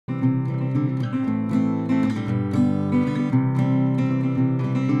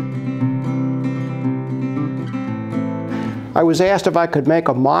I was asked if I could make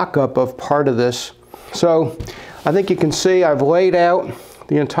a mock-up of part of this. So I think you can see I've laid out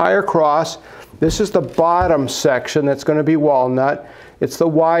the entire cross. This is the bottom section that's going to be walnut. It's the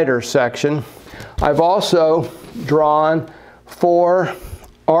wider section. I've also drawn 4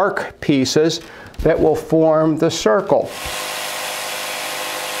 arc pieces that will form the circle.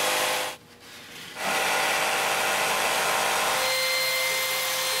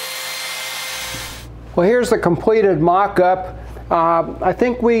 Well, here's the completed mock-up. I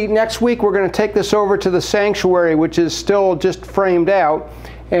think next week we're going to take this over to the sanctuary, which is still just framed out,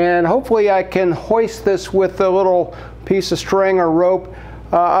 and hopefully I can hoist this with a little piece of string or rope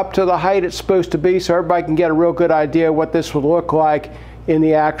up to the height it's supposed to be, so everybody can get a real good idea what this would look like in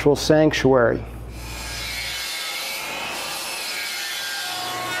the actual sanctuary.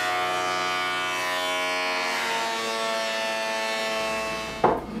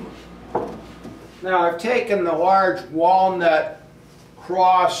 Now I've taken the large walnut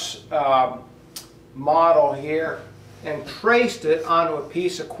cross model here and traced it onto a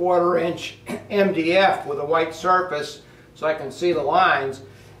piece of 1/4" MDF with a white surface so I can see the lines.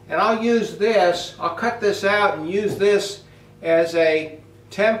 And I'll use this, I'll cut this out and use this as a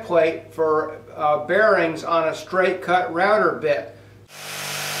template for bearings on a straight cut router bit.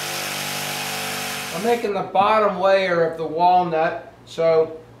 I'm making the bottom layer of the walnut,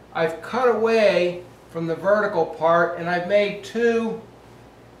 so I've cut away from the vertical part and I've made 2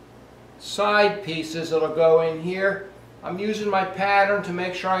 side pieces that'll go in here. I'm using my pattern to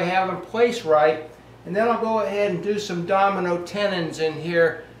make sure I have them placed right, and then I'll go ahead and do some domino tenons in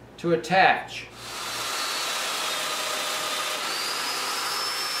here to attach.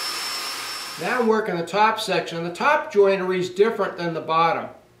 Now I'm working the top section. The top joinery is different than the bottom.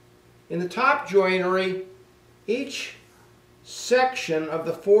 In the top joinery, each section of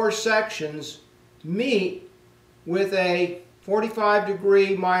the 4 sections meet with a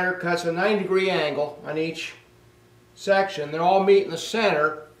 45-degree miter cut, so a 90-degree angle on each section. They all meet in the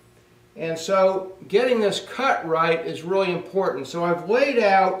center, and so getting this cut right is really important. So I've laid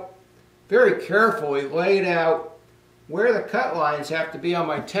out, very carefully laid out where the cut lines have to be on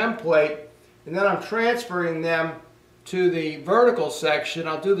my template, and then I'm transferring them to the vertical section.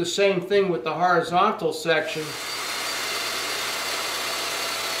 I'll do the same thing with the horizontal section.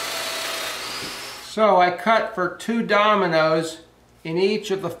 So I cut for 2 dominoes in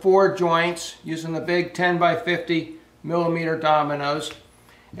each of the 4 joints using the big 10 by 50 millimeter dominoes.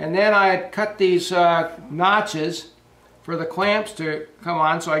 And then I cut these notches for the clamps to come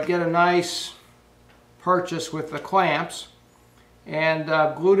on, so I get a nice purchase with the clamps. And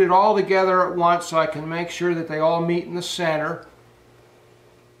glued it all together at once so I can make sure that they all meet in the center.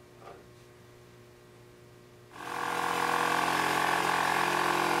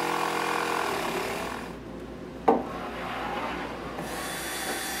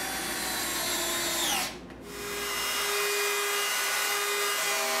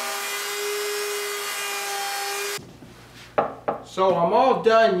 So I'm all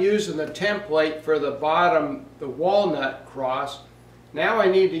done using the template for the bottom, the walnut cross. Now I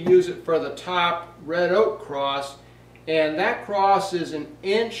need to use it for the top red oak cross, and that cross is 1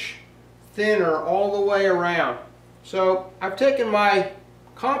 inch thinner all the way around. So I've taken my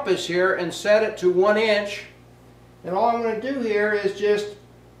compass here and set it to 1 inch, and all I'm going to do here is just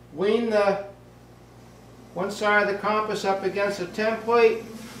lean the one side of the compass up against the template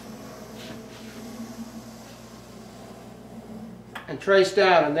and trace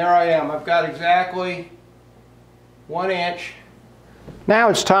down, and there I am. I've got exactly 1 inch. Now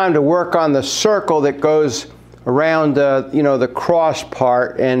it's time to work on the circle that goes around the cross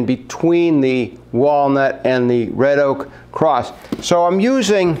part and between the walnut and the red oak cross. So I'm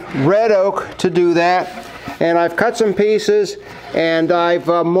using red oak to do that, and I've cut some pieces and I've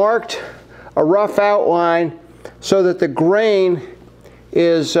marked a rough outline so that the grain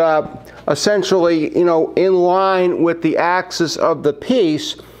is essentially in line with the axis of the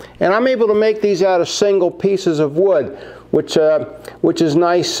piece, and I'm able to make these out of single pieces of wood, which is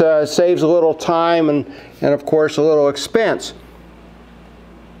nice, saves a little time and of course a little expense.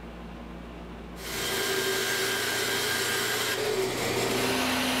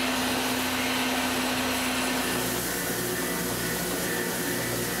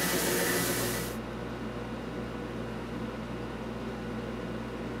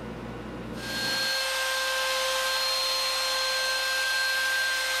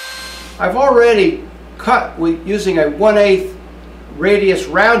 I've already cut using a 1/8 radius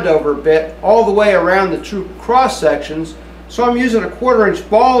roundover bit all the way around the 2 cross sections, so I'm using a 1/4 inch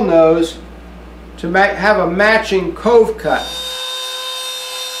ball nose to have a matching cove cut.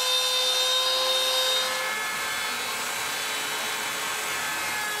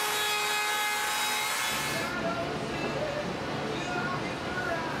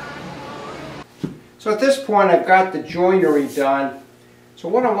 So at this point I've got the joinery done. So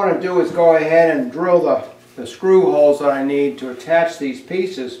what I want to do is go ahead and drill the screw holes that I need to attach these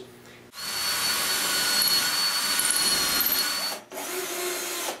pieces.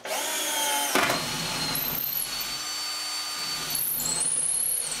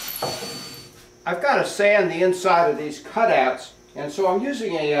 I've got to sand the inside of these cutouts, and so I'm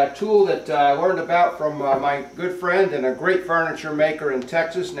using a tool that I learned about from my good friend and a great furniture maker in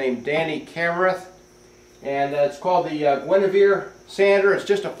Texas named Danny Camereth, and it's called the Guinevere sander. It's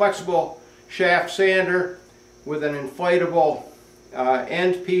just a flexible shaft sander with an inflatable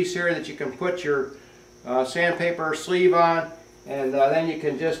end piece here that you can put your sandpaper sleeve on, and then you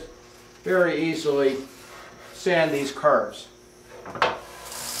can just very easily sand these curves.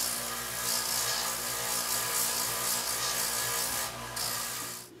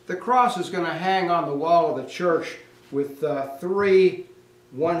 The cross is going to hang on the wall of the church with 3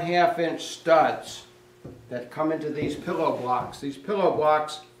 1/2 inch studs that come into these pillow blocks. These pillow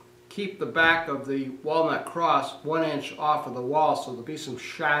blocks keep the back of the walnut cross 1 inch off of the wall, so there'll be some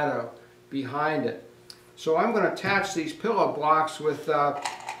shadow behind it. So I'm going to attach these pillow blocks with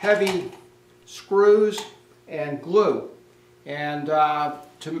heavy screws and glue, and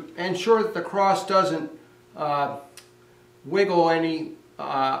to ensure that the cross doesn't wiggle any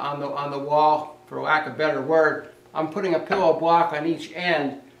on the wall, for lack of a better word, I'm putting a pillow block on each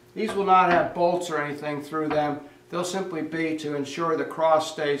end. These will not have bolts or anything through them. They'll simply be to ensure the cross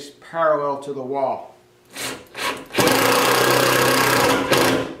stays parallel to the wall.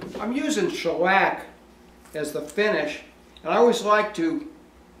 I'm using shellac as the finish, and I always like to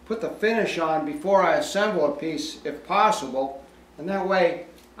put the finish on before I assemble a piece if possible, and that way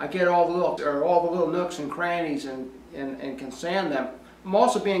I get all the little nooks and crannies and can sand them. I'm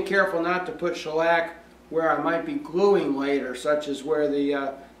also being careful not to put shellac where I might be gluing later, such as where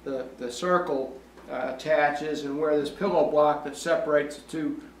the circle attaches and where this pillow block that separates the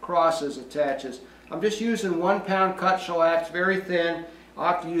two crosses attaches. I'm just using 1 pound cut shellac. It's very thin.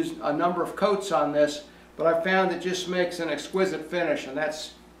 I'll have to use a number of coats on this, but I found it just makes an exquisite finish, and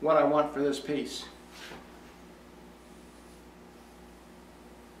that's what I want for this piece.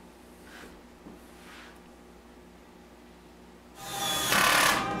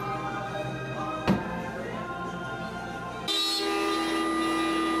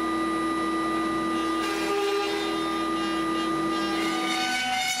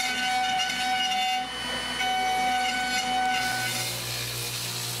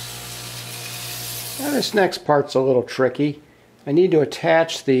 Now this next part's a little tricky. I need to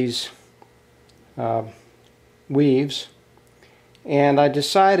attach these weaves, and I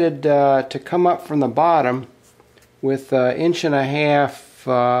decided to come up from the bottom with 1.5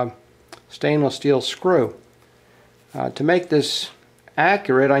 inch stainless steel screw. To make this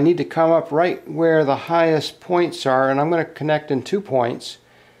accurate, I need to come up right where the highest points are, and I'm going to connect in 2 points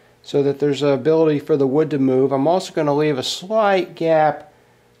so that there's an ability for the wood to move. I'm also going to leave a slight gap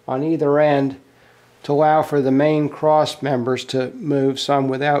on either end to allow for the main cross members to move some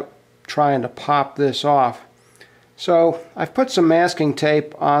without trying to pop this off. So I've put some masking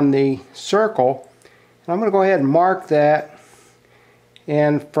tape on the circle, and I'm going to go ahead and mark that,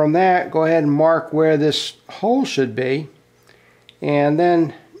 and from that go ahead and mark where this hole should be, and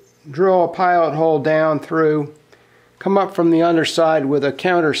then drill a pilot hole down through, come up from the underside with a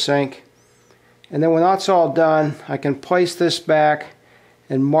countersink, and then when that's all done I can place this back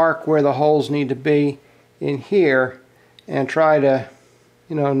and mark where the holes need to be in here, and try to,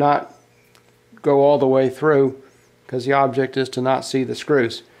 not go all the way through, because the object is to not see the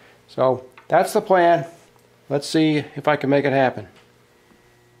screws. So that's the plan. Let's see if I can make it happen.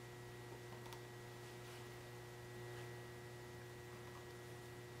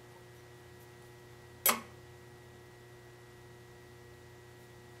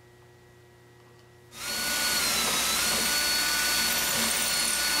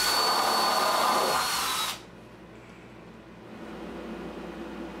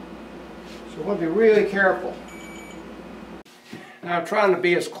 So I want to be really careful. Now I'm trying to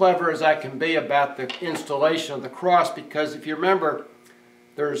be as clever as I can be about the installation of the cross, because if you remember,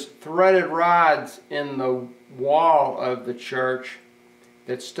 there's threaded rods in the wall of the church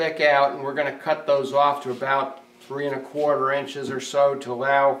that stick out, and we're going to cut those off to about 3 1/4 inches or so to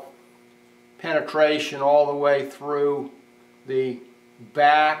allow penetration all the way through the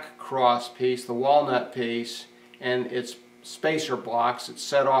back cross piece, the walnut piece, and its spacer blocks. It's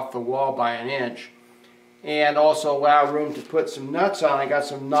set off the wall by 1 inch, and also allow room to put some nuts on. I got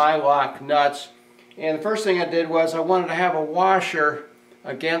some nylock nuts, and the first thing I did was I wanted to have a washer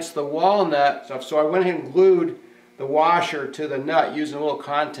against the walnut stuff, so I went ahead and glued washer to the nut using a little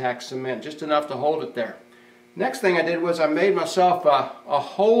contact cement, just enough to hold it there. Next thing I did was I made myself a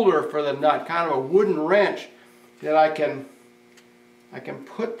holder for the nut, kind of a wooden wrench that I can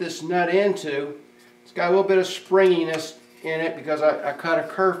put this nut into. It's got a little bit of springiness in it because I cut a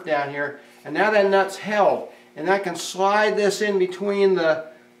kerf down here, and now that nut's held, and I can slide this in between the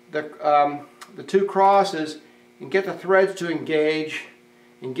two crosses and get the threads to engage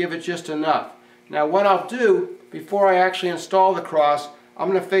and give it just enough. Now what I'll do before I actually install the cross, I'm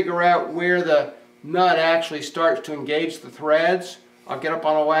going to figure out where the nut actually starts to engage the threads. I'll get up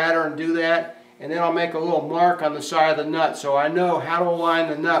on a ladder and do that, and then I'll make a little mark on the side of the nut so I know how to align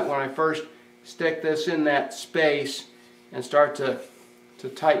the nut when I first stick this in that space and start to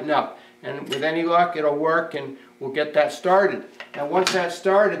tighten up. And with any luck it'll work and we'll get that started. Now once that's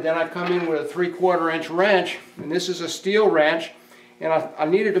started, then I come in with a 3/4 inch wrench, and this is a steel wrench, and I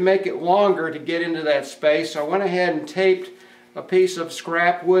needed to make it longer to get into that space, so I went ahead and taped a piece of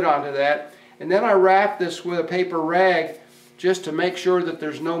scrap wood onto that, and then I wrapped this with a paper rag just to make sure that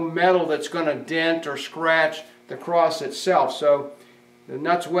there's no metal that's going to dent or scratch the cross itself. So the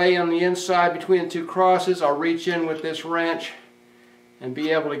nut's way on the inside between the two crosses. I'll reach in with this wrench and be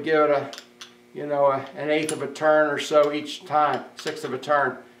able to give it an 1/8 of a turn or so each time, 1/6 of a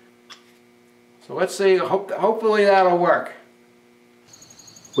turn. So let's see, hopefully that'll work.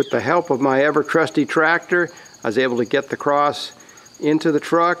 With the help of my ever-trusty tractor, I was able to get the cross into the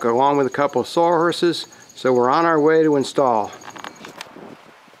truck along with a couple of sawhorses, so we're on our way to install.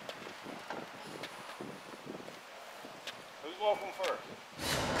 Who's walking first?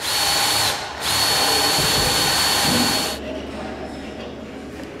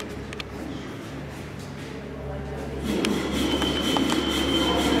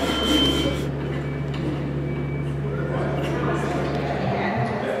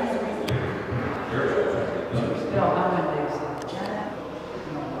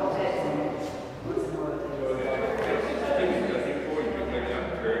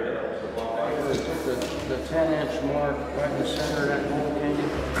 The 10-inch mark right in the center of that hole, can you?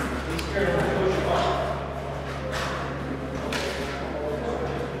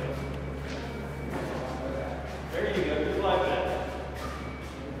 There you go, just like that.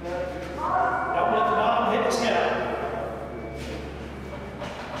 Don't let the bottom hit the snout.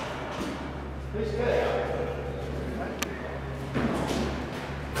 Please good.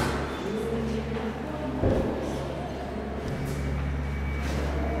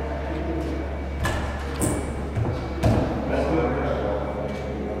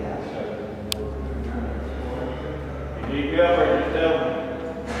 You go over and just tell them.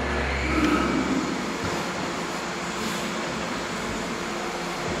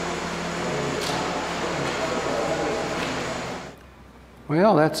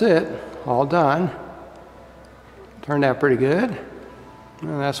 Well, that's it. All done. Turned out pretty good.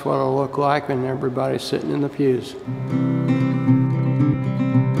 And that's what it'll look like when everybody's sitting in the pews.